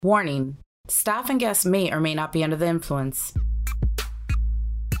Warning: staff and guests may or may not be under the influence.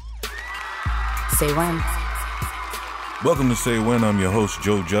 Say when. Welcome to Say When. I'm your host,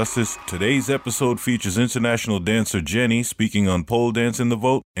 Joe Justice. Today's episode features international dancer Jenny speaking on pole dance in the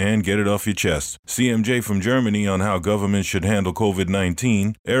vote and get it off your chest. CMJ from Germany on how government should handle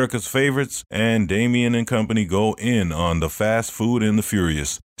COVID-19, Erica's favorites, and Damien and company go in on the fast food and the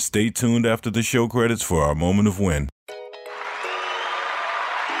furious. Stay tuned after the show credits for our moment of when.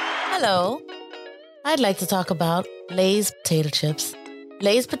 Hello. I'd like to talk about Lay's potato chips.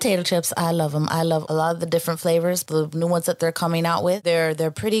 Lay's potato chips, I love them. I love a lot of the different flavors, the new ones that they're coming out with.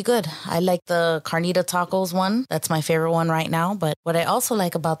 They're pretty good. I like the carnita tacos one. That's my favorite one right now. But what I also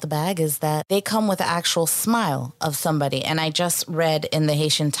like about the bag is that they come with an actual smile of somebody. And I just read in the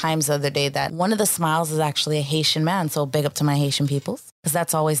Haitian Times the other day that one of the smiles is actually a Haitian man. So big up to my Haitian peoples. Because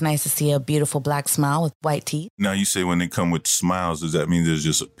that's always nice to see a beautiful black smile with white teeth. Now, you say when they come with smiles, does that mean there's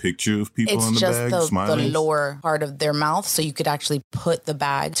just a picture of people on the bag smiling? It's just the lower part of their mouth, so you could actually put the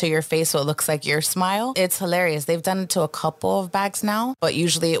bag to your face so it looks like your smile. It's hilarious. They've done it to a couple of bags now, but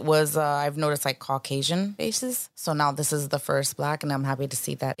usually it was, I've noticed, like Caucasian faces. So now this is the first black, and I'm happy to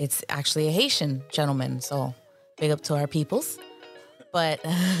see that it's actually a Haitian gentleman. So big up to our peoples. But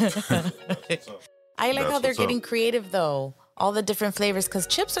I like how they're getting creative, though. All the different flavors, because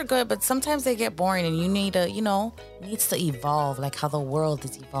chips are good, but sometimes they get boring and you need to, needs to evolve, like how the world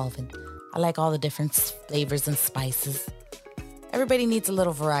is evolving. I like all the different flavors and spices. Everybody needs a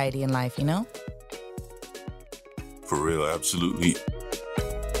little variety in life, For real, absolutely.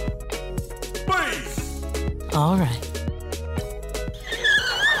 Please. All right.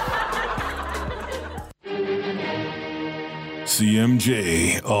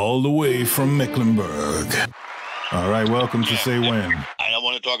 CMJ, all the way from Mecklenburg. All right, welcome to Say When. I don't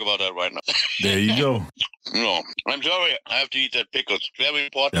want to talk about that right now. There you go. No, I'm sorry. I have to eat that pickle. It's very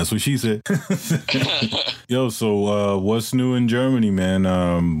important. That's what she said. Yo, so what's new in Germany,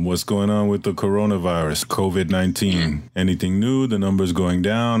 man? What's going on with the coronavirus, COVID-19? Anything new? The numbers going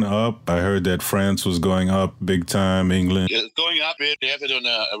down, up? I heard that France was going up big time, England. It's going up. They have it on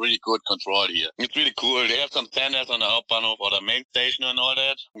a really good control here. It's really cool. They have some standards on the Hauptbahnhof or the main station and all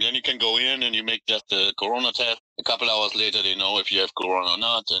that. Then you can go in and you make just a corona test. A couple hours later, they know if you have corona or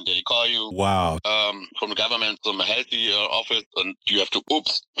not, and they call you. Wow. From the government, from a healthy office, and you have to.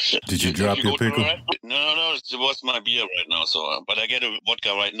 Oops. Did you drop your pickle? No. It was my beer right now. So, but I get a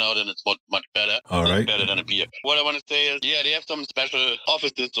vodka right now, then it's much better. All right. Better than a beer. What I want to say is, yeah, they have some special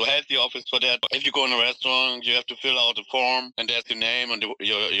offices, so healthy office for that. If you go in a restaurant, you have to fill out a form, and there's your name and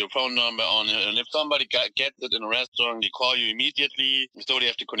your phone number on it. And if somebody gets it in a restaurant, they call you immediately. So they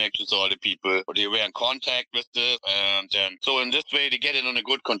have to connect with all the people, or they were in contact with this, and then so in this way they get it under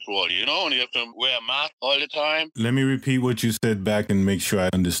good control, and you have to wear a mask all the time. Let me repeat what you said back and make sure I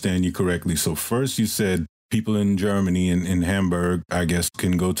understand you correctly. So first you said people in Germany, in Hamburg, I guess,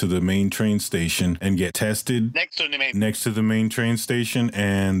 can go to the main train station and get tested next to the main train station,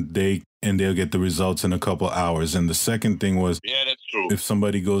 and they'll get the results in a couple hours. And the second thing was, yeah, that's true. If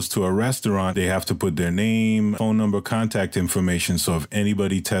somebody goes to a restaurant, they have to put their name, phone number, contact information. So if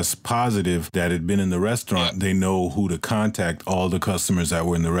anybody tests positive that had been in the restaurant, they know who to contact, all the customers that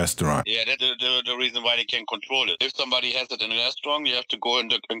were in the restaurant. Yeah, that's the reason why they can control it. If somebody has it in a restaurant, you have to go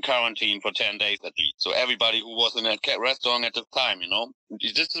in quarantine for 10 days at least. So everybody who was in that restaurant at the time,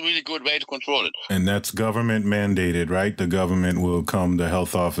 this is a really good way to control it. And that's government mandated, right? The government will come, the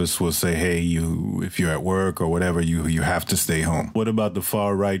health office will say, hey, if you're at work or whatever, you have to stay home. What about the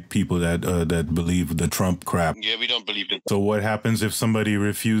far right people that believe the Trump crap? Yeah, we don't believe it. So what happens if somebody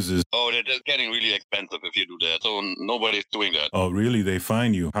refuses? Oh, that's getting really expensive if you do that. So nobody's doing that. Oh, really? They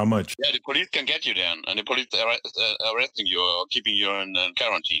fine you? How much? Yeah, the police can get you then, and the police arresting you or keeping you in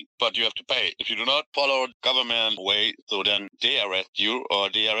quarantine. But you have to pay. If you do not follow government way, so then they arrest you, or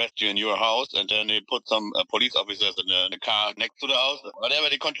they arrest you in your house, and then they put some police officers in the car next to the house. Whatever,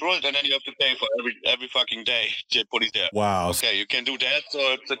 they control it, and then you have to pay for every fucking day. The police there. Wow. Okay, you can do that, so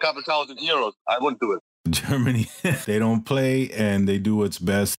it's a couple €1,000. I wouldn't do it. Germany, they don't play and they do what's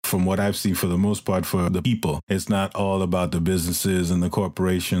best from what I've seen for the most part for the people. It's not all about the businesses and the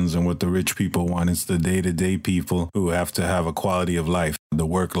corporations and what the rich people want. It's the day-to-day people who have to have a quality of life. The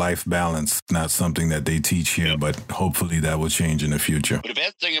work-life balance, not something that they teach here, but hopefully that will change in the future. But the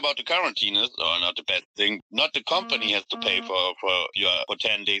best thing about the quarantine is, or not the best thing, not the company has to pay for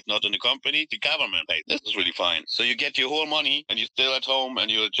 10 days, not in the company, the government pays. This is really fine. So you get your whole money and you're still at home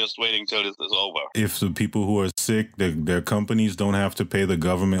and you're just waiting till this is over. If the people who are sick, their companies don't have to pay, the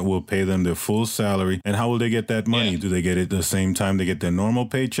government will pay them their full salary. And how will they get that money? Yeah. Do they get it the same time they get their normal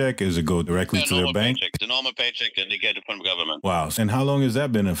paycheck? Does it go directly to their bank? Paycheck, the normal paycheck, and they get it from the government. Wow. And how long long has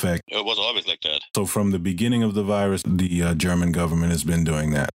that been in effect? It was always like that. So from the beginning of the virus, the German government has been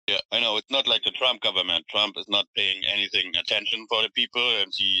doing that. Yeah, I know. It's not like the Trump government. Trump is not paying anything attention for the people,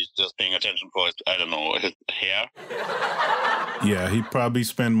 and he's just paying attention for his, I don't know, his hair. Yeah, he probably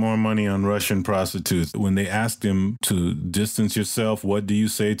spent more money on Russian prostitutes. When they asked him to distance yourself, what do you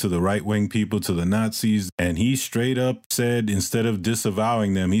say to the right-wing people, to the Nazis? And he straight up said, instead of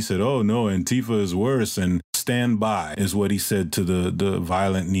disavowing them, he said, oh, no, Antifa is worse, and stand by is what he said to the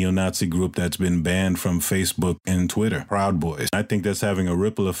violent neo-Nazi group that's been banned from Facebook and Twitter, Proud Boys. I think that's having a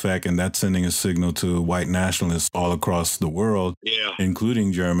ripple effect, and that's sending a signal to white nationalists all across the world,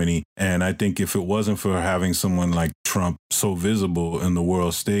 including Germany. And I think if it wasn't for having someone like Trump so visible in the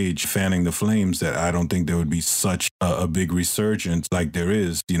world stage, fanning the flames, that I don't think there would be such a big resurgence like there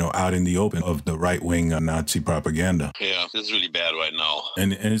is, out in the open of the right-wing Nazi propaganda. Yeah, it's really bad right now.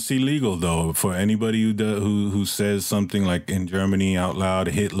 And it's illegal, though, for anybody who says something like in Germany out loud,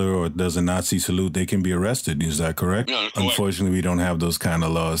 Hitler, or does a Nazi salute, they can be arrested. Is that correct? Yeah, correct. Unfortunately, we don't have those kind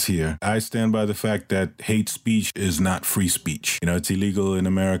of laws here. I stand by the fact that hate speech is not free speech. It's illegal in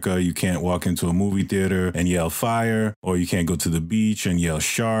America. You can't walk into a movie theater and yell fire, or you can't go to the beach and yell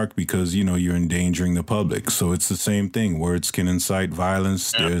shark because, you're endangering the public. So it's the same thing. Words can incite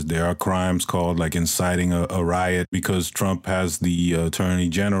violence. Yeah. There are crimes called like inciting a riot. Because Trump has the attorney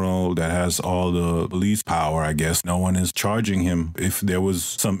general that has all the police power, I guess. No one is charging him. If there was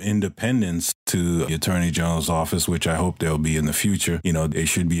some independence to the attorney general's office, which I hope there'll be in the future, they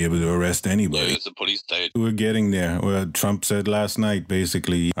should be able to arrest anybody. Yeah, it's a police state. We're getting there. Well, Trump said last night,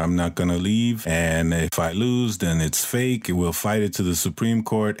 basically, I'm not going to leave. And if I lose, then it's fake. We'll fight it to the Supreme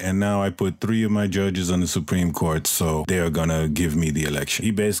Court. And now I put 3 of my judges on the Supreme Court. So they're going to give me the election.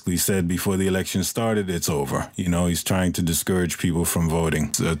 He basically said before the election started, it's over. He's trying to discourage people from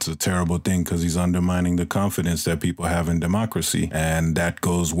voting. So it's a terrible thing because he's undermining the confidence that people have in democracy. And that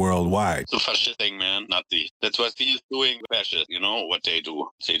goes worldwide. It's a fascist thing, man. Nazi. That's what he's doing. Fascist, what they do.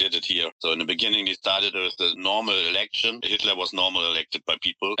 They did it here. So in the beginning, they started with the normal election. Hitler was normal elected by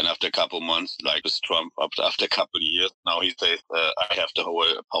people. And after a couple months, like with Trump, after a couple of years, now he says, I have the whole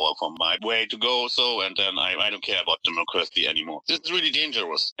power from my way to go. So, and then I don't care about democracy anymore. This is really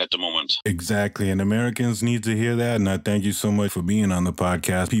dangerous at the moment. Exactly. And Americans need to hear that. And I thank you so much for being on the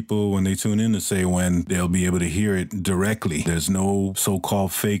podcast. People, when they tune in to Say When, they'll be able to hear it directly. There's no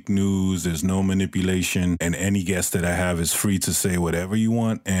so-called fake news. There's no manipulation. And any guest that I have is free to say whatever you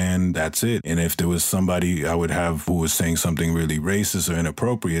want. And that's it. And if there was somebody I would have who was saying something really racist or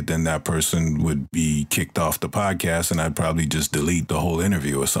inappropriate, then that person would be kicked off the podcast. And I'd probably just delete the whole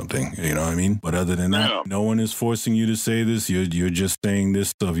interview or something. You know what I mean? But other than that, no one is forcing you to say this. You're just saying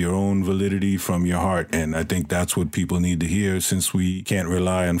this of your own validity from your heart. And I think that's what people need to hear, since we can't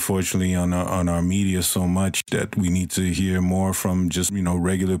rely, unfortunately, on our media so much, that we need to hear more from just,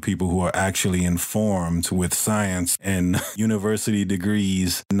 regular people who are actually informed with science and university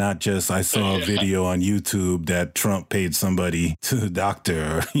degrees, not just I saw a video on YouTube that Trump paid somebody to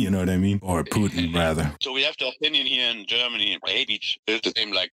doctor, you know what I mean? Or Putin, rather. So we have the opinion here in Germany, hate speech is the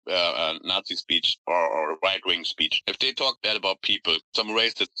same like Nazi speech or right-wing speech. If they talk bad about people, some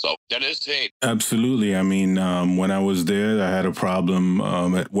racist stuff, that is hate. Absolutely. I mean, when I was there, I had a problem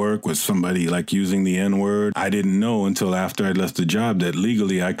at work with somebody like using the N-word. I didn't know until after I left the job that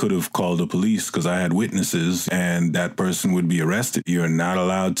legally I could have called the police because I had witnesses and that person would be arrested. You're not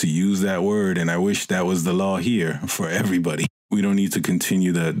allowed to use that word. And I wish that was the law here for everybody. We don't need to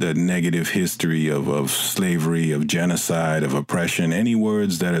continue the negative history of slavery, of genocide, of oppression. Any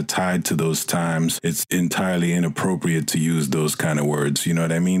words that are tied to those times, it's entirely inappropriate to use those kind of words. You know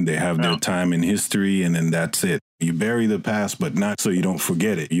what I mean? They have their time in history, and then that's it. You bury the past, but not so you don't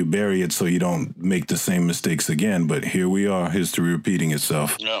forget it. You bury it so you don't make the same mistakes again. But here we are, history repeating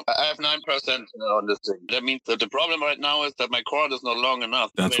itself. Yeah, I have 9% on this thing. That means that the problem right now is that my cord is not long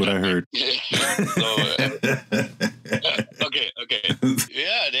enough. That's what I heard. Okay.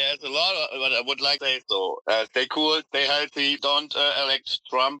 Yeah, there's a lot of what I would like to say. So stay cool, stay healthy, don't elect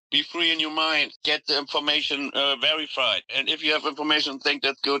Trump. Be free in your mind. Get the information verified. And if you have information, think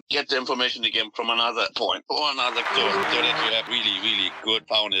that's good, get the information again from another point or another source, so that you have really, really good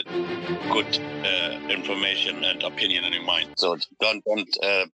founded, good information and opinion in your mind. So don't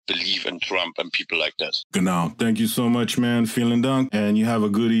believe in Trump and people like that. Genau. Thank you so much, man. Vielen Dank. And you have a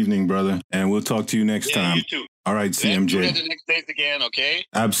good evening, brother. And we'll talk to you next time. You too. All right, CMJ. Let's do the next days again, okay?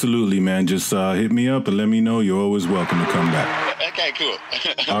 Absolutely, man. Just hit me up and let me know. You're always welcome to come back. Okay, cool.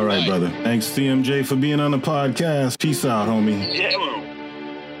 All right, brother. Thanks, CMJ, for being on the podcast. Peace out, homie. Yeah, well.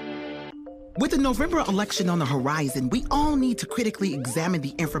 With the November election on the horizon, we all need to critically examine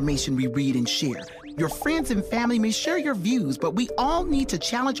the information we read and share. Your friends and family may share your views, but we all need to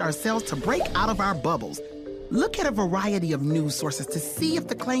challenge ourselves to break out of our bubbles. Look at a variety of news sources to see if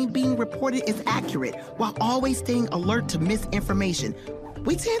the claim being reported is accurate, while always staying alert to misinformation.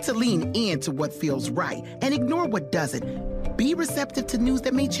 We tend to lean into what feels right and ignore what doesn't. Be receptive to news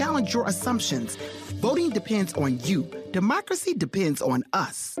that may challenge your assumptions. Voting depends on you. Democracy depends on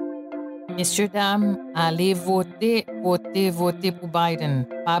us. Messieurs, dames, allez voter, voter, voter pour Biden.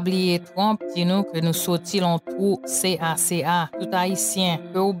 Pas oublier Trump, dis-nous que nous sortis l'on trou CACA. Tout haïtien,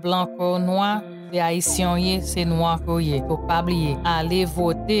 que ou blanc, que ou noir, les haïtiens, c'est noir que yé. Faut pas oublier, allez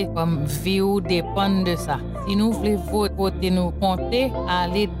voter comme vie ou dépend de ça. Si nous voulons voter nous compter,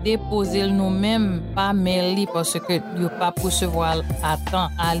 allez déposer nous-mêmes, pas mail parce que nous pas recevoir à temps.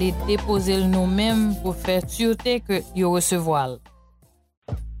 Allez déposer nous-mêmes pour faire sûreté que nous recevoir.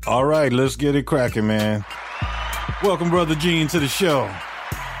 All right, let's get it cracking, man. Welcome, Brother Gene, to the show.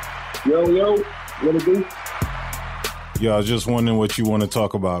 Yo, what it do? Yo, I was just wondering what you want to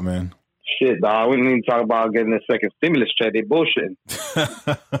talk about, man. Shit, dog. We didn't even talk about getting a second stimulus check. They bullshitting.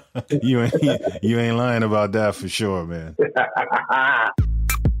 you ain't lying about that for sure, man.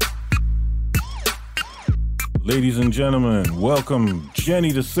 Ladies and gentlemen, welcome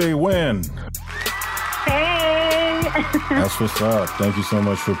Jenny to Say When. Hey! That's what's up. Thank you so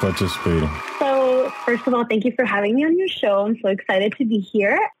much for participating. So, first of all, thank you for having me on your show. I'm so excited to be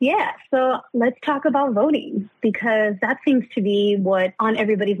here. Yeah, so let's talk about voting, because that seems to be what's on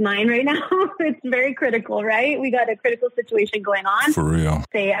everybody's mind right now. It's very critical, right? We got a critical situation going on. For real.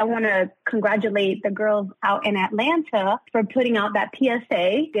 I want to congratulate the girls out in Atlanta for putting out that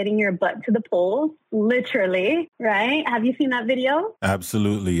PSA, getting your butt to the polls. Literally, right? Have you seen that video?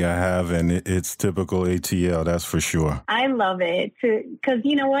 Absolutely, I have, and it's typical ATL, that's for sure. I love it, because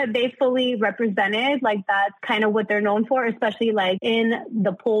you know what? They fully represented, like that's kind of what they're known for, especially like in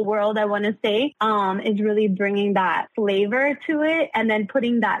the poll world, I want to say, is really bringing that flavor to it and then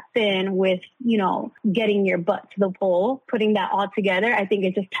putting that spin with, you know, getting your butt to the poll, putting that all together. I think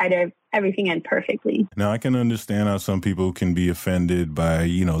it just tied everything in perfectly. Now, I can understand how some people can be offended by,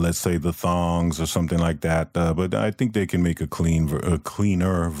 you know, let's say the thongs or something like that. But I think they can make a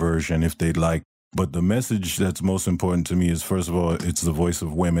cleaner version if they'd like. But the message that's most important to me is, first of all, it's the voice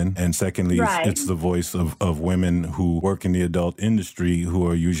of women. And secondly, it's the voice of women who work in the adult industry who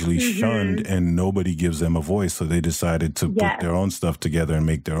are usually shunned and nobody gives them a voice. So they decided to put their own stuff together and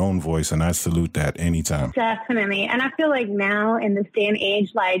make their own voice. And I salute that anytime. Definitely. And I feel like now in this day and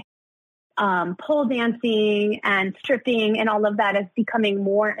age, like, pole dancing and stripping and all of that is becoming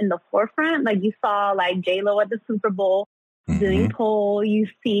more in the forefront. Like you saw like J-Lo at the Super Bowl doing pole. You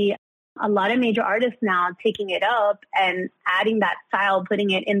see a lot of major artists now taking it up and adding that style,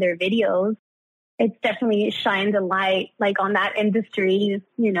 putting it in their videos. It's definitely shined a light like on that industry,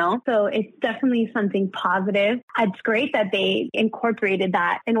 you know, so it's definitely something positive. It's great that they incorporated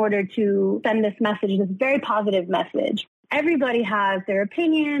that in order to send this message, this very positive message. Everybody has their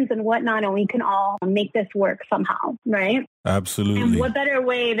opinions and whatnot, and we can all make this work somehow, right? Absolutely. And what better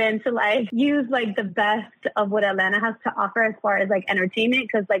way than to like use like the best of what Atlanta has to offer as far as like entertainment?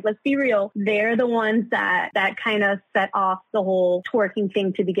 Because like, let's be real, they're the ones that kind of set off the whole twerking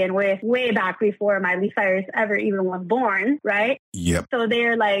thing to begin with, way back before Miley Cyrus ever even was born, right? Yep. So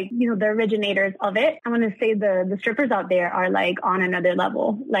they're like, you know, the originators of it. I want to say the strippers out there are like on another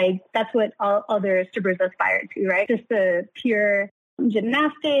level. Like that's what all other strippers aspire to, right? Just the pure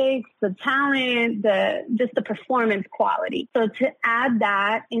gymnastics, the talent, just the performance quality. So to add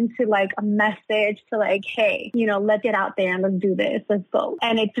that into like a message to like, hey, you know, let's get out there and let's do this. Let's go.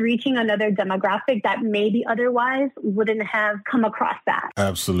 And it's reaching another demographic that maybe otherwise wouldn't have come across that.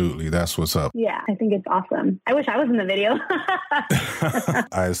 Absolutely. That's what's up. Yeah, I think it's awesome. I wish I was in the video.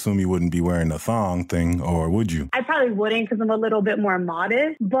 I assume you wouldn't be wearing the thong thing, or would you? I probably wouldn't because I'm a little bit more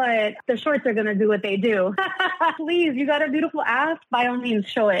modest, but the shorts are going to do what they do. Please, you got a beautiful ass. By all means,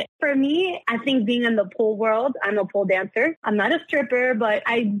 show it. For me, I think being in the pole world, I'm a pole dancer. I'm not a stripper, but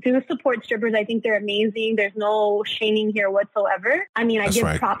I do support strippers. I think they're amazing. There's no shaming here whatsoever. I mean, I give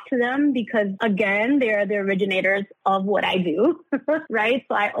props to them because, again, they are the originators of what I do, right?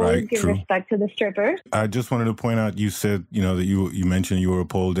 So I always give respect to the strippers. I just wanted to point out, you said, you know, that you mentioned you were a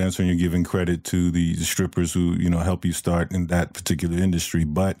pole dancer and you're giving credit to the strippers who, you know, help you start in that particular industry,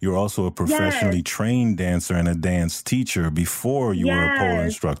 but you're also a professionally trained dancer and a dance teacher before you were a pole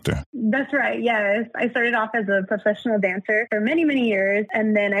instructor. That's right. Yes. I started off as a professional dancer for many, many years.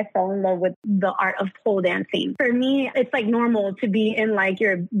 And then I fell in love with the art of pole dancing. For me, it's like normal to be in like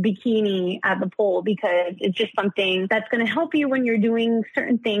your bikini at the pole because it's just something that's going to help you when you're doing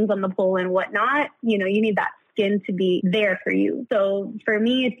certain things on the pole and whatnot. You know, you need that skin to be there for you. So for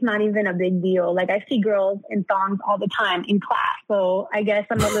me, it's not even a big deal. Like I see girls in thongs all the time in class. So I guess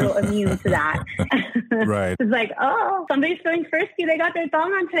I'm a little immune to that. Right. It's like, oh, somebody's feeling frisky. They got their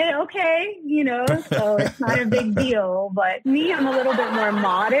thong on today. Okay. You know, so it's not a big deal. But me, I'm a little bit more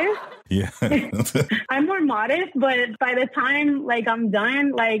modest. Yeah. I'm more modest, but by the time like I'm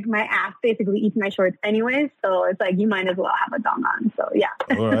done, like my ass basically eats my shorts anyways. So it's like, you might as well have a thong on. So yeah.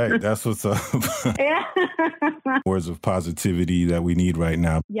 All right. That's what's up. Yeah. Words of positivity that we need right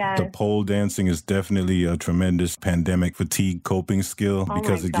now. Yes. The pole dancing is definitely a tremendous pandemic fatigue coping skill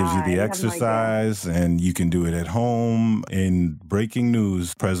because it gives you the exercise and you can do it at home. In breaking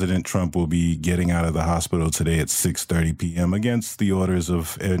news, President Trump will be getting out of the hospital today at 6:30 p.m. against the orders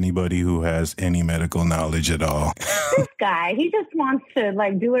of anybody who has any medical knowledge at all. This guy, he just wants to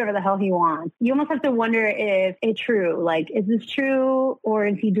like do whatever the hell he wants. You almost have to wonder if it's true. Like, is this true, or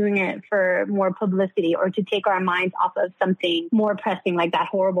is he doing it for more publicity or to take our minds off of something more pressing, like that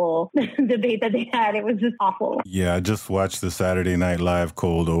horrible debate that they had? It was just awful. Yeah, I just watched the Saturday Night Live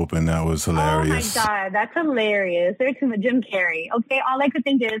cold open. That was hilarious. Oh my God, that's hilarious. They're too much Jim Carrey. Okay, all I could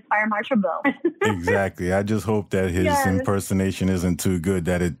think is Fire Marshal Bill. Exactly. I just hope that his impersonation isn't too good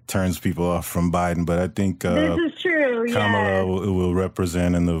that it turns people off from Biden. But I think this is true. Kamala will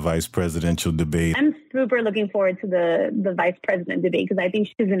represent in the vice presidential debate. I'm super looking forward to the vice president debate because I think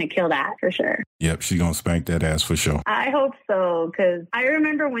she's going to kill that for sure. Yep, she's going to spank that ass for sure. I hope so, because I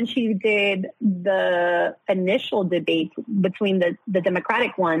remember when she did the initial debate between the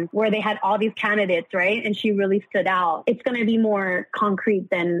Democratic ones where they had all these candidates, right? And she really stood out. It's going to be more concrete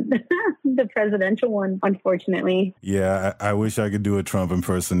than the presidential one, unfortunately. Yeah, I wish I could do a Trump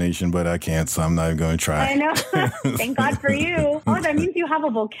impersonation, but I can't, so I'm not even going to try. I know. Thank God for you. Oh, that means you have a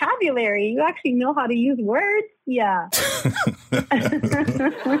vocabulary. You actually know how to use words. Yeah.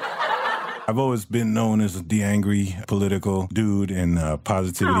 I've always been known as the angry political dude, and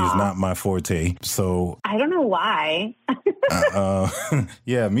positivity is not my forte. So I don't know why.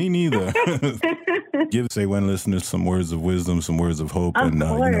 Yeah, me neither. Give Say When listeners some words of wisdom, some words of hope, and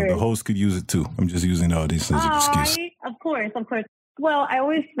the host could use it too. I'm just using all these as an excuse. Of course. Well, I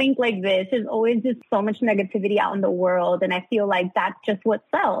always think like this. There's always just so much negativity out in the world. And I feel like that's just what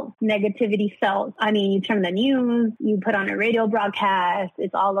sells. Negativity sells. I mean, you turn the news, you put on a radio broadcast.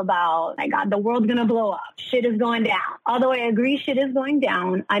 It's all about, my God, the world's going to blow up. Shit is going down. Although I agree shit is going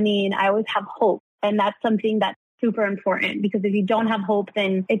down, I mean, I always have hope. And that's something that's super important, because if you don't have hope,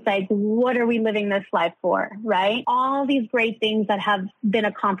 then it's like, what are we living this life for, right? All these great things that have been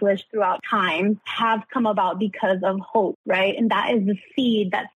accomplished throughout time have come about because of hope, right? And that is the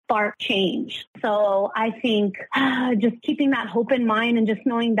seed that spark change. So I think just keeping that hope in mind and just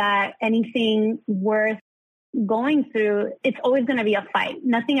knowing that anything worth going through, it's always going to be a fight.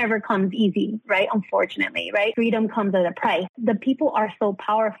 Nothing ever comes easy, right? Unfortunately, right? Freedom comes at a price. The people are so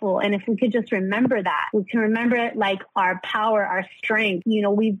powerful. And if we could just remember that, we can remember it like our power, our strength. You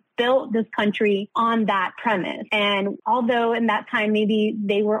know, we built this country on that premise. And although in that time, maybe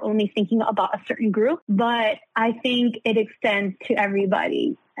they were only thinking about a certain group, but I think it extends to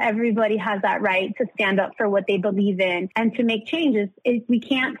everybody. Everybody has that right to stand up for what they believe in and to make changes. We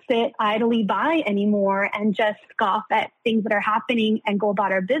can't sit idly by anymore and just scoff at things that are happening and go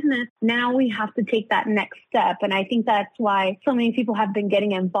about our business. Now we have to take that next step. And I think that's why so many people have been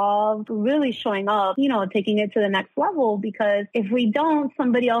getting involved, really showing up, you know, taking it to the next level, because if we don't,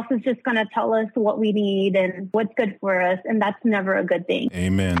 somebody else is just going to tell us what we need and what's good for us. And that's never a good thing.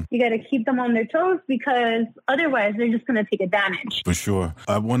 Amen. You got to keep them on their toes, because otherwise they're just going to take advantage. For sure.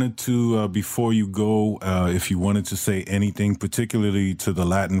 I wanted to, before you go, if you wanted to say anything, particularly to the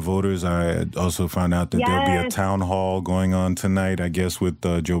Latin voters, I also found out that there'll be a town hall going on tonight, I guess, with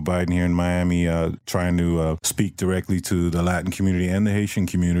Joe Biden here in Miami, trying to speak directly to the Latin community and the Haitian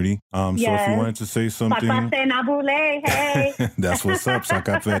community. So if you wanted to say something, that's what's up,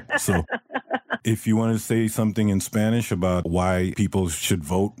 Sacapet. So if you want to say something in Spanish about why people should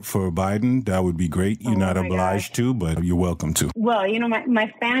vote for Biden, that would be great. You're not obliged to, but you're welcome to. Well, you know,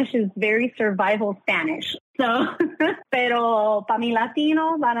 my Spanish is very survival Spanish. So, pero para mi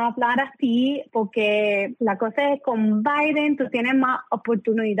latino van a hablar así, porque la cosa es con Biden tú tienes más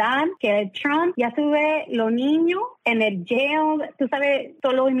oportunidad que Trump. Ya tuve los niños en el jail, tú sabes,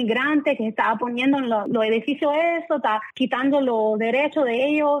 todos los inmigrantes que estaba poniendo en los edificios, eso, está quitando los derechos de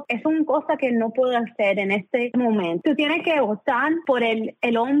ellos. Es una cosa que no puedo hacer en este momento. Tú tienes que votar por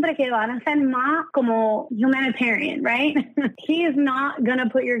el hombre que van a ser más como humanitarian, right? He is not going to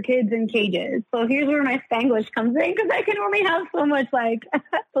put your kids in cages. So here's where my Spanglish comes in, because I can only have so much like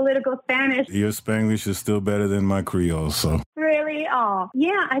political Spanish. Your Spanglish is still better than my Creole, so. Really? really? Oh,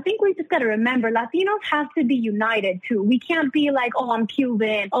 yeah. I think we just got to remember Latinos have to be united too. We can't be like, oh, I'm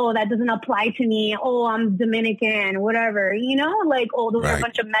Cuban. Oh, that doesn't apply to me. Oh, I'm Dominican, whatever, you know, like, oh, those are a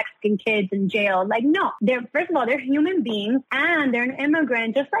bunch of Mexican kids in jail. Like, no, first of all, they're human beings and they're an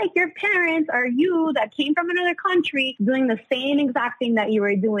immigrant, just like your parents or you that came from another country doing the same exact thing that you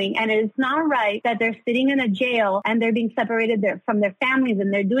were doing. And it's not right that they're sitting in a jail and they're being separated from their families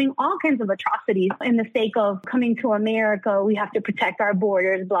and they're doing all kinds of atrocities in the sake of coming to America. We have to protect our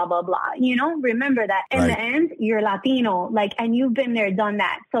borders, blah, blah, blah. You know, remember that in the end, you're Latino, like, and you've been there, done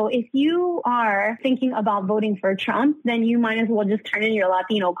that. So if you are thinking about voting for Trump, then you might as well just turn in your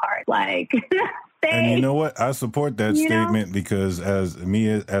Latino card. Like, and you know what? I support that statement because as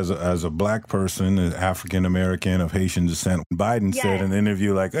a black person, an African American of Haitian descent, Biden said in an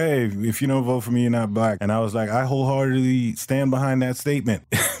interview like, hey, if you don't vote for me, you're not black. And I was like, I wholeheartedly stand behind that statement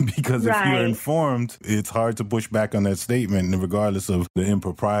because if you're informed, it's hard to push back on that statement regardless of the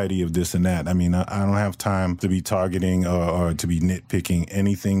impropriety of this and that. I mean, I don't have time to be targeting or to be nitpicking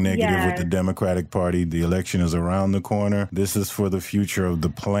anything negative with the Democratic Party. The election is around the corner. This is for the future of the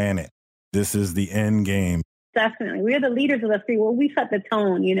planet. This is the end game. Definitely. We're the leaders of the free world. We set the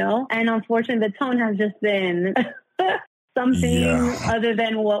tone, you know, and unfortunately the tone has just been something other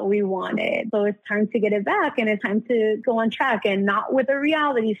than what we wanted. So it's time to get it back and it's time to go on track and not with a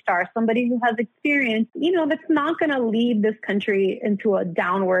reality star, somebody who has experience, you know, that's not going to lead this country into a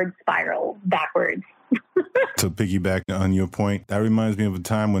downward spiral backwards. To piggyback on your point, that reminds me of a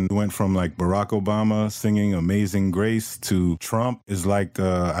time when we went from like Barack Obama singing Amazing Grace to Trump is like,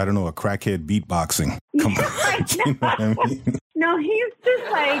 I don't know, a crackhead beatboxing. Come on. You know what I mean? No, he's just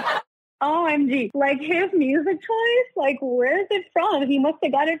like, OMG. Like his music choice, like where is it from? He must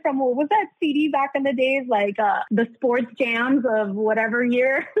have got it from, what was that CD back in the days? Like the sports jams of whatever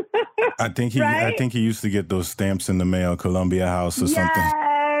year. I think he used to get those stamps in the mail, Columbia House or something.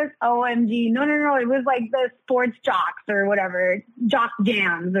 OMG. No. It was like the sports jocks or whatever. Jock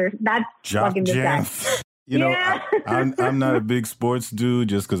jams or that's Jock jams. You know, I'm not a big sports dude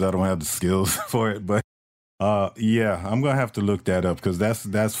just because I don't have the skills for it. But I'm going to have to look that up because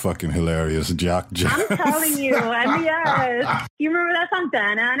that's fucking hilarious. Jock jams. I'm telling you. And yes. You remember that song?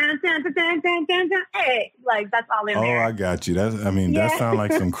 Hey, like that's all in there. Oh, I got you. That sounds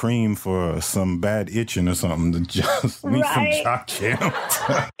like some cream for some bad itching or something. To just need some jock jams.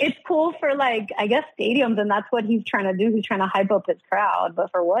 It's cool for like, I guess stadiums, and that's what he's trying to do. He's trying to hype up his crowd, but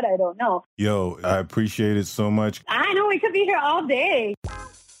for what, I don't know. Yo, I appreciate it so much. I know we could be here all day.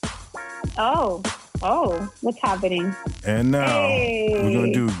 Oh, what's happening? And now we're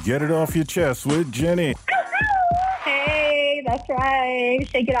going to do Get It Off Your Chest with Jenny. Hey, that's right.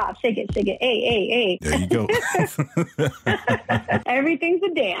 Shake it off. Shake it. Hey. There you go. Everything's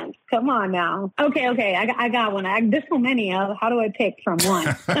a dance. Come on now. Okay. I got one. There's so many. How do I pick from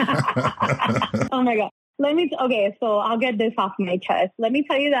one? Oh my God. So I'll get this off my chest. Let me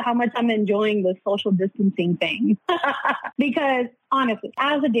tell you how much I'm enjoying the social distancing thing. Because honestly,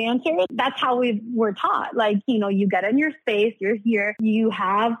 as a dancer, that's how we were taught. Like, you know, you get in your space, you're here, you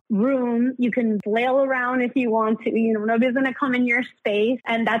have room, you can flail around if you want to, you know, nobody's going to come in your space.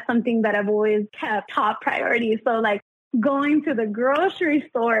 And that's something that I've always kept top priority. So like, going to the grocery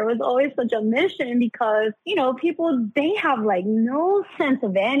store was always such a mission because, you know, people, they have like no sense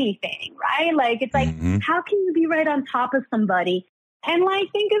of anything, right? Like, it's like, how can you be right on top of somebody and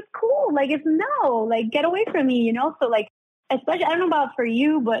like think it's cool? Like, it's no, like, get away from me, you know? So like, especially, I don't know about for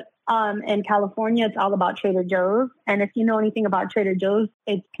you, but in California, it's all about Trader Joe's. And if you know anything about Trader Joe's,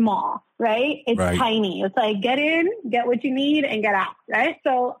 it's small, right? It's tiny. It's like, get in, get what you need, and get out, right?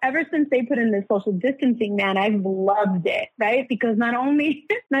 So ever since they put in the social distancing, man, I've loved it, right? Because not only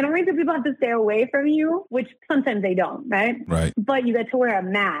do people have to stay away from you, which sometimes they don't, right? Right. But you get to wear a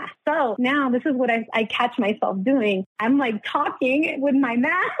mask. So now this is what I catch myself doing. I'm like talking with my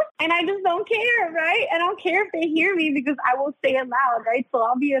mask and I just don't care, right? I don't care if they hear me because I will say it loud, right? So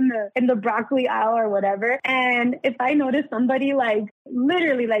I'll be in the broccoli aisle or whatever. And if I notice somebody like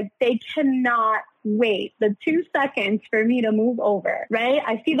literally like they cannot wait the 2 seconds for me to move over, right?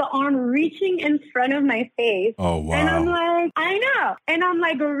 I see the arm reaching in front of my face. Oh, wow. And I'm like, I know. And I'm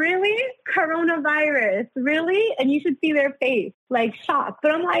like, really? Coronavirus? Really? And you should see their face, like shocked.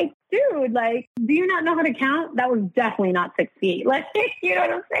 But I'm like, dude, like, do you not know how to count? That was definitely not 6 feet. Like, you know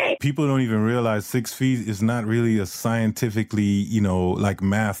what I'm saying? People don't even realize 6 feet is not really a scientifically, you know, like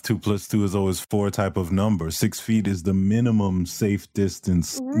math 2 + 2 is always 4 type of number. 6 feet is the minimum safe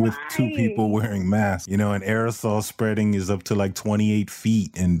distance with 2 people wearing masks, you know, and aerosol spreading is up to like 28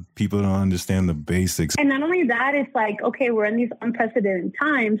 feet and people don't understand the basics. And not only that, it's like, okay, we're in these unprecedented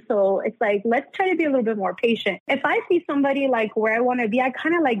times. So it's like, let's try to be a little bit more patient. If I see somebody like where I want to be, I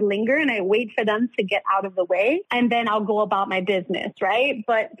kind of like linger and I wait for them to get out of the way, and then I'll go about my business, right?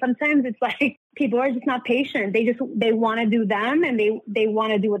 But sometimes it's like people are just not patient. They want to do them, and they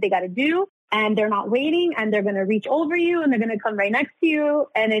want to do what they got to do. And they're not waiting, and they're going to reach over you, and they're going to come right next to you.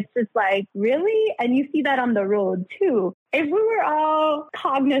 And it's just like, really? And you see that on the road too. If we were all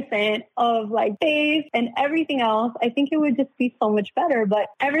cognizant of like space and everything else, I think it would just be so much better. But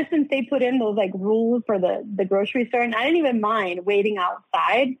ever since they put in those like rules for the grocery store, and I didn't even mind waiting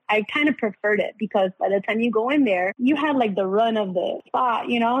outside, I kind of preferred it, because by the time you go in there, you had like the run of the spot,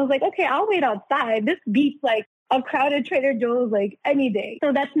 you know? I was like, okay, I'll wait outside. This beats like a crowded Trader Joe's like any day.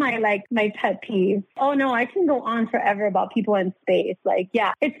 So that's my pet peeve. Oh no, I can go on forever about people in space. Like,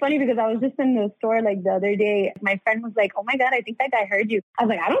 yeah, it's funny because I was just in the store like the other day. My friend was like, oh my God, I think that guy heard you. I was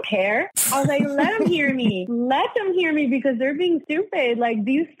like, I don't care. I was like, let them hear me. Let them hear me, because they're being stupid. Like,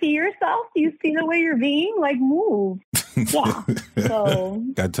 do you see yourself? Do you see the way you're being? Like, move. Yeah. So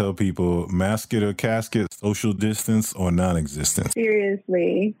I tell people, mask it or casket, social distance or non-existent.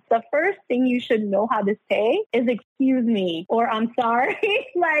 Seriously. The first thing you should know how to say is excuse me or I'm sorry.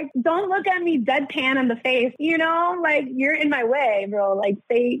 Like, don't look at me deadpan in the face, you know, like you're in my way, bro. Like,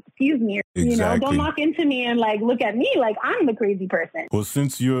 say excuse me. Exactly. You know, don't knock into me and like look at me like I'm the crazy person. Well,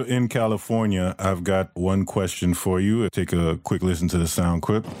 since you're in California, I've got one question for you. Take a quick listen to the sound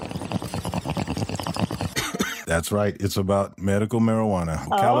clip. That's right. It's about medical marijuana.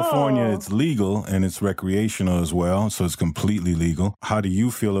 Oh. California, it's legal and it's recreational as well, so it's completely legal. How do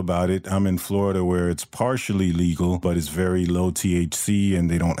you feel about it? I'm in Florida where it's partially legal, but it's very low THC and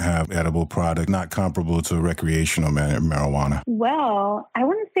they don't have edible product, not comparable to recreational marijuana. Well, I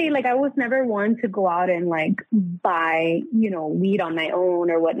want to say like I was never one to go out and like buy, you know, weed on my own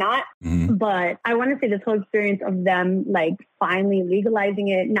or whatnot. Mm-hmm. But I want to say this whole experience of them like finally legalizing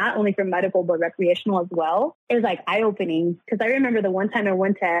it, not only for medical, but recreational as well, it was like eye-opening. Because I remember the one time I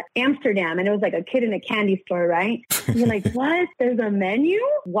went to Amsterdam and it was like a kid in a candy store, right? You're like, what? There's a menu?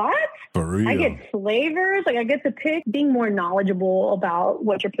 What? For real? I get flavors. Like I get to pick, being more knowledgeable about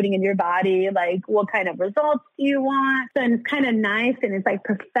what you're putting in your body, like what kind of results do you want? So, and it's kind of nice and it's like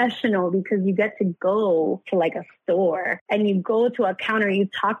professional because you get to go to like a store and you go to a counter, you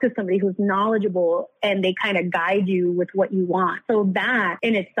talk to somebody who's knowledgeable and they kind of guide you with what you want. So that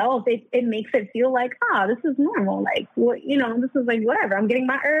in itself, it makes it feel like, this is normal. Like, well, you know, this is like, whatever, I'm getting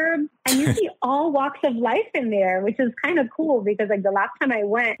my herbs. And you see all walks of life in there, which is kind of cool because like the last time I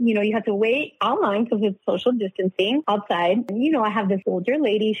went, you know, you have to wait online because it's social distancing outside. And, you know, I have this older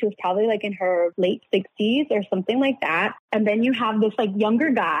lady. She was probably like in her late 60s or something like that. And then you have this like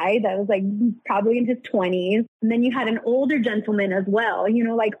younger guy that was like probably in his 20s. And then you had an older gentleman as well, you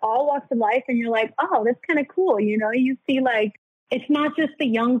know, like all walks of life. And you're like, oh, that's kind of cool. You know, you see like, it's not just the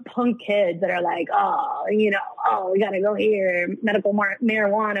young punk kids that are like, oh, you know, oh, we got to go here, medical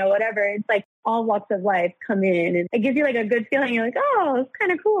marijuana, whatever. It's like all walks of life come in and it gives you like a good feeling. You're like, oh, it's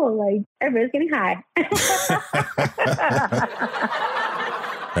kind of cool. Like everybody's getting high.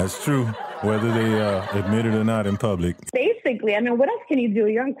 That's true. Whether they admit it or not in public. Basically, I mean, what else can you do?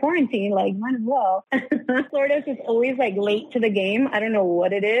 You're in quarantine, like, might as well. Florida's just always, like, late to the game. I don't know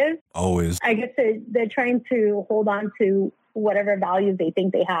what it is. Always. I guess they're trying to hold on to whatever values they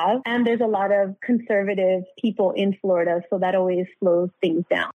think they have. And there's a lot of conservative people in Florida, so that always slows things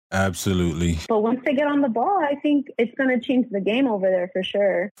down. Absolutely. But once they get on the ball, I think it's going to change the game over there for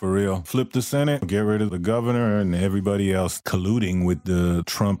sure. For real. Flip the Senate, get rid of the governor and everybody else colluding with the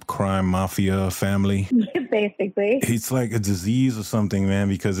Trump crime mafia family. Basically. It's like a disease or something, man,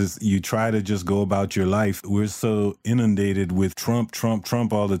 because you try to just go about your life. We're so inundated with Trump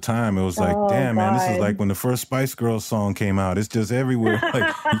all the time. It was like, damn, God. Man, this is like when the first Spice Girls song came out. It's just everywhere.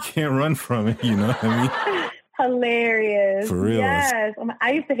 Like, you can't run from it, you know what I mean? Hilarious. For real. Yes.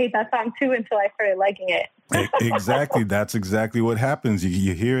 I used to hate that song too until I started liking it. Exactly. That's exactly what happens.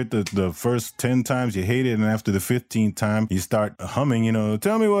 You hear it the first 10 times, you hate it, and after the 15th time, you start humming, you know,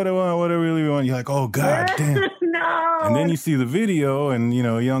 tell me what I want, what I really want. You're like, oh, God damn. No. And then you see the video and, you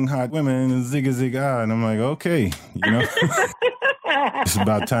know, young hot women, and zigga zigga, and I'm like, okay, you know. It's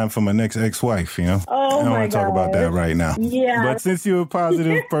about time for my next ex-wife, you know? Oh, I don't want to talk about that right now. Yeah. But since you're a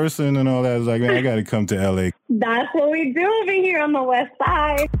positive person and all that, I was like, man, I got to come to L.A. That's what we do over here on the West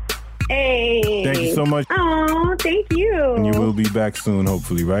Side. Hey. Thank you so much. Oh, thank you. And you will be back soon,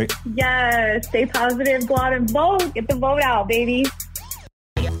 hopefully, right? Yes. Stay positive. Go out and vote. Get the vote out, baby.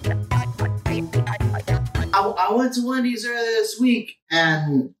 I went to Wendy's earlier this week,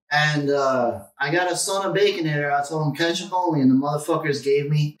 and I got a son of Baconator. I told him ketchup only, and the motherfuckers gave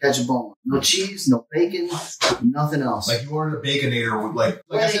me ketchup only. No cheese, no bacon, nothing else. Like you ordered a Baconator with like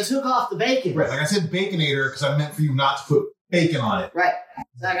I took off the bacon. Right, like I said Baconator because I meant for you not to put bacon on it. Right.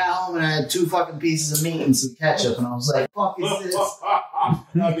 So I got home and I had 2 fucking pieces of meat and some ketchup, and I was like, "Fuck is this?"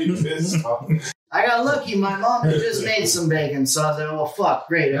 I'd be pissed off. I got lucky. My mom had just made some bacon, so I was like, "Well, fuck,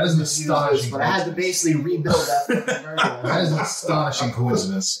 great." That is an astonishing. But I had to basically rebuild that fucking burger. That is an astonishing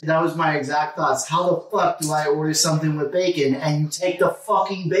coincidence. That was my exact thoughts. How the fuck do I order something with bacon and you take the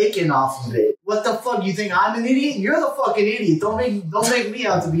fucking bacon off of it? What the fuck? You think I'm an idiot? You're the fucking idiot. Don't make me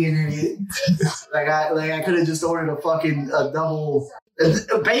out to be an idiot. I could have just ordered a double.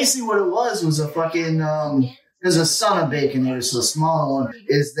 Basically, what it was a fucking. There's a son of bacon here, so the smaller one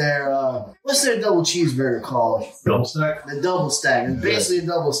is their, what's their double cheeseburger called? Double stack? The double stack. It's basically a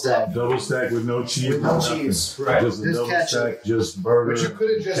double stack. Double stack with no cheese. With no cheese. Right. Just a double ketchup. stack, just burger. But you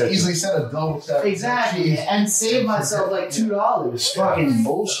could have just easily said a double stack. Exactly. And saved myself like $2. Fucking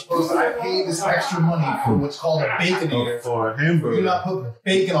bullshit. I paid this extra money for what's called a baconator. For a hamburger. You not put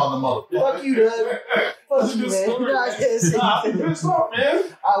bacon on the motherfucker. Fuck you, dude. Fuck you, man. I'm pissed off, man.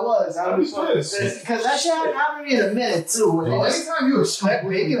 I was pissed. Because that shit hadn't happened to me in a minute, too. Well, anytime you expect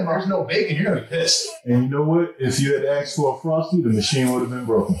bacon and there's no bacon, you're going to be pissed. And you know what? If you had asked for a Frosty, the machine would have been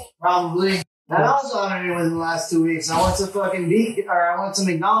broken. Probably. That also happened within the last 2 weeks. I went to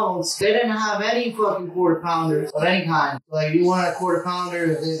McDonald's. They didn't have any fucking quarter pounders of any kind. Like, if you wanted a quarter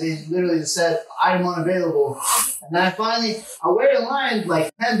pounder, they literally just said, item unavailable. And then I waited in line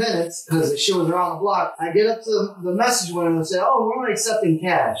like 10 minutes because the shit was around the block. I get up to the message window and say, "Oh, we're only accepting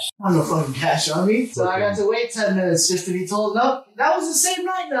cash." I have no fucking cash on me. So I got to wait 10 minutes just to be told, no. That was the same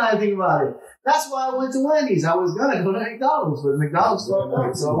night now I think about it. That's why I went to Wendy's. I was going to go to McDonald's, but McDonald's fucked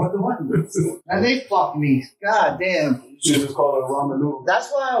up, so I went to Wendy's. And they fucked me. God damn. You just call it a ramen noodle.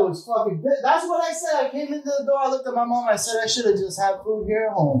 That's why I was fucking pissed. That's what I said. I came into the door. I looked at my mom. I said, I should have just had food here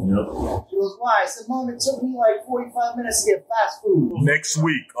at home. Yep. She goes, why? I said, Mom, it took me like 45 minutes to get fast food. Next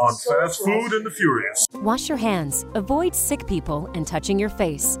week on Fast Food and the Furious. Wash your hands, avoid sick people, and touching your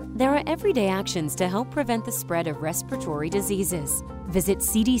face. There are everyday actions to help prevent the spread of respiratory diseases. Visit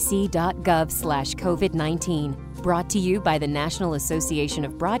cdc.gov/COVID-19. Brought to you by the National Association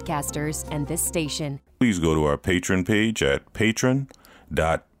of Broadcasters and this station. Please go to our Patreon page at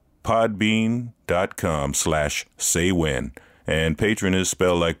patron.podbean.com/saywhen. And patron is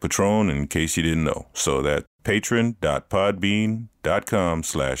spelled like Patron in case you didn't know. So that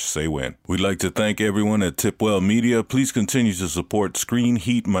patron.podbean.com/saywhen. We'd like to thank everyone at Tipwell Media. Please continue to support Screen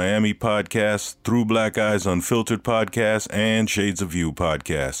Heat Miami Podcasts, Through Black Eyes Unfiltered Podcasts, and Shades of View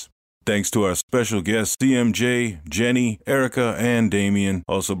Podcasts. Thanks to our special guests, CMJ, Jenny, Erica, and Damien.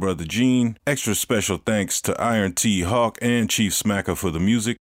 Also, Brother Gene. Extra special thanks to Iron T Hawk and Chief Smacker for the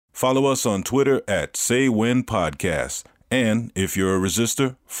music. Follow us on Twitter at SayWhenPodcast. And if you're a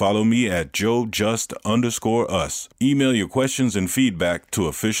resistor, follow me at JoeJust_us. Email your questions and feedback to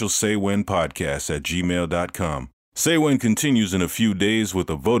officialsaywhenpodcast@gmail.com. Say When continues in a few days with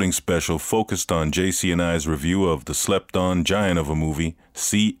a voting special focused on JC and I's review of the slept-on giant of a movie,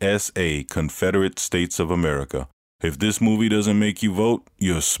 CSA, Confederate States of America. If this movie doesn't make you vote,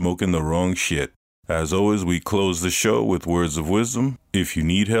 you're smoking the wrong shit. As always, we close the show with words of wisdom. If you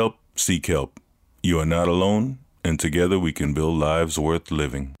need help, seek help. You are not alone, and together we can build lives worth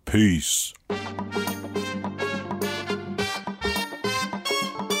living. Peace.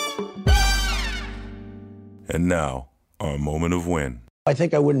 And now, our moment of when. I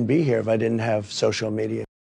think I wouldn't be here if I didn't have social media.